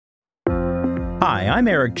Hi, I'm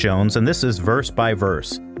Eric Jones, and this is Verse by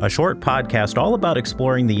Verse, a short podcast all about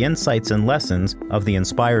exploring the insights and lessons of the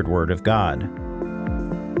inspired Word of God.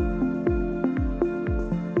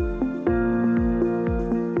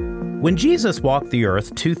 When Jesus walked the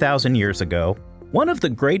earth 2,000 years ago, one of the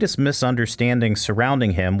greatest misunderstandings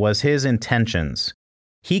surrounding him was his intentions.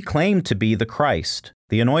 He claimed to be the Christ,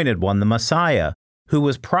 the Anointed One, the Messiah, who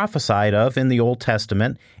was prophesied of in the Old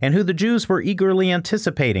Testament and who the Jews were eagerly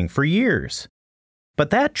anticipating for years. But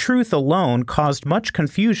that truth alone caused much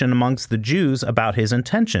confusion amongst the Jews about his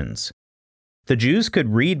intentions. The Jews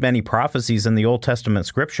could read many prophecies in the Old Testament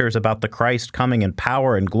scriptures about the Christ coming in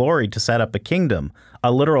power and glory to set up a kingdom,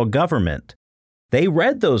 a literal government. They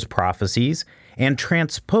read those prophecies and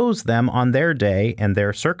transposed them on their day and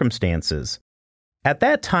their circumstances. At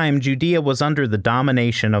that time, Judea was under the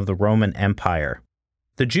domination of the Roman Empire.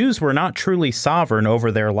 The Jews were not truly sovereign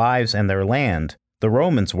over their lives and their land. The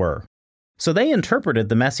Romans were. So they interpreted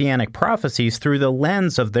the messianic prophecies through the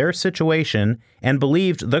lens of their situation and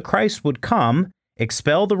believed the Christ would come,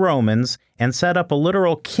 expel the Romans, and set up a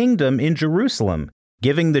literal kingdom in Jerusalem,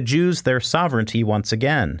 giving the Jews their sovereignty once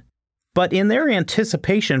again. But in their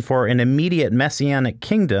anticipation for an immediate messianic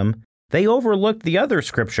kingdom, they overlooked the other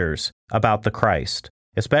scriptures about the Christ,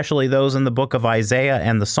 especially those in the book of Isaiah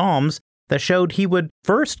and the Psalms that showed he would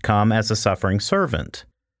first come as a suffering servant.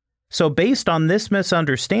 So based on this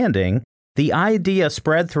misunderstanding, the idea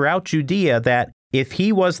spread throughout Judea that if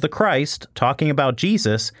he was the Christ, talking about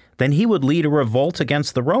Jesus, then he would lead a revolt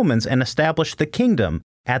against the Romans and establish the kingdom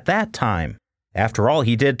at that time. After all,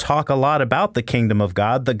 he did talk a lot about the kingdom of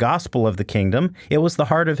God, the gospel of the kingdom. It was the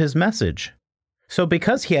heart of his message. So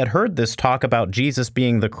because he had heard this talk about Jesus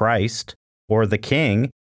being the Christ, or the king,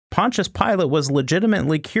 Pontius Pilate was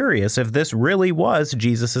legitimately curious if this really was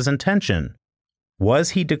Jesus' intention.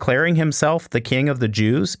 Was he declaring himself the king of the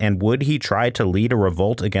Jews, and would he try to lead a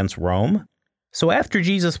revolt against Rome? So after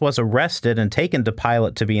Jesus was arrested and taken to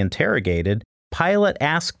Pilate to be interrogated, Pilate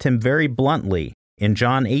asked him very bluntly, in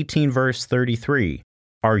John 18 verse 33,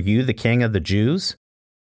 "Are you the king of the Jews?"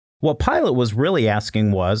 What Pilate was really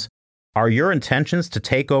asking was, are your intentions to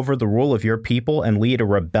take over the rule of your people and lead a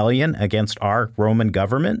rebellion against our Roman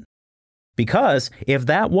government? Because if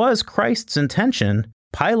that was Christ's intention,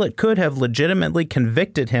 Pilate could have legitimately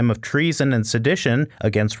convicted him of treason and sedition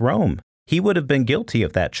against Rome. He would have been guilty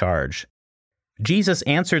of that charge. Jesus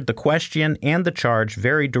answered the question and the charge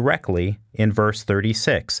very directly in verse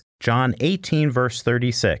 36, John 18 verse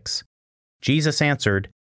 36. Jesus answered,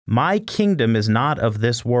 "My kingdom is not of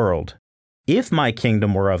this world. If my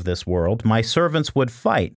kingdom were of this world, my servants would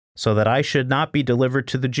fight so that I should not be delivered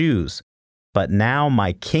to the Jews. But now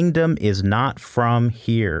my kingdom is not from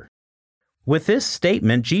here." With this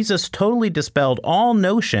statement, Jesus totally dispelled all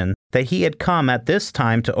notion that he had come at this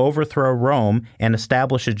time to overthrow Rome and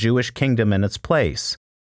establish a Jewish kingdom in its place.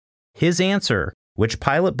 His answer, which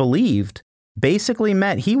Pilate believed, basically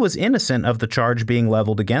meant he was innocent of the charge being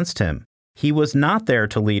leveled against him. He was not there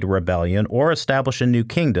to lead a rebellion or establish a new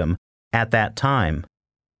kingdom at that time.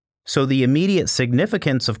 So the immediate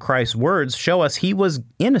significance of Christ's words show us he was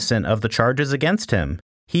innocent of the charges against him.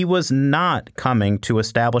 He was not coming to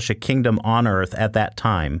establish a kingdom on earth at that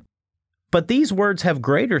time. But these words have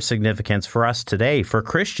greater significance for us today, for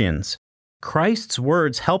Christians. Christ's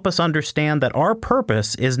words help us understand that our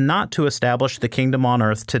purpose is not to establish the kingdom on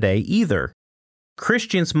earth today either.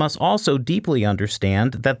 Christians must also deeply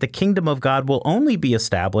understand that the kingdom of God will only be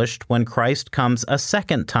established when Christ comes a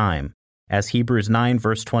second time, as Hebrews 9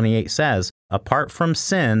 verse 28 says, apart from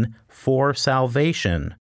sin, for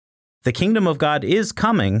salvation. The kingdom of God is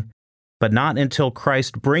coming, but not until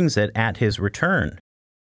Christ brings it at his return.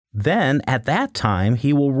 Then, at that time,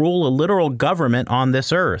 he will rule a literal government on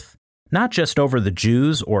this earth, not just over the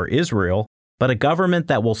Jews or Israel, but a government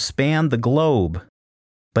that will span the globe.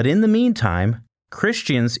 But in the meantime,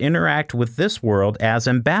 Christians interact with this world as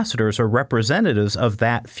ambassadors or representatives of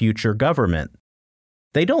that future government.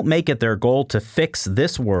 They don't make it their goal to fix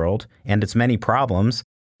this world and its many problems.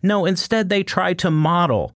 No, instead they try to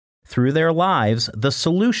model, through their lives, the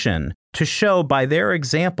solution, to show by their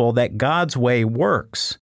example that God's way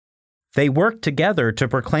works. They work together to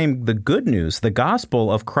proclaim the good news, the gospel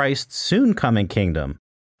of Christ's soon coming kingdom,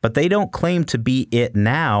 but they don't claim to be it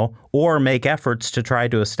now or make efforts to try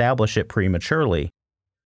to establish it prematurely.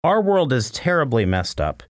 Our world is terribly messed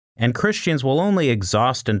up, and Christians will only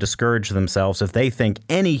exhaust and discourage themselves if they think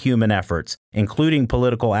any human efforts, including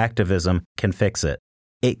political activism, can fix it.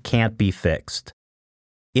 It can't be fixed.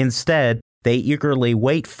 Instead, they eagerly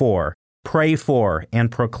wait for, pray for, and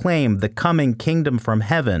proclaim the coming kingdom from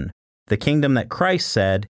heaven, the kingdom that Christ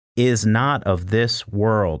said is not of this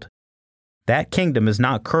world. That kingdom is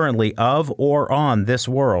not currently of or on this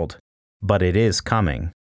world, but it is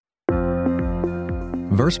coming.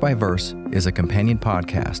 Verse by Verse is a companion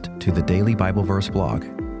podcast to the Daily Bible Verse blog,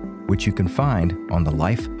 which you can find on the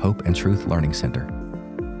Life, Hope, and Truth Learning Center.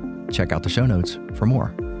 Check out the show notes for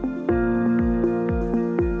more.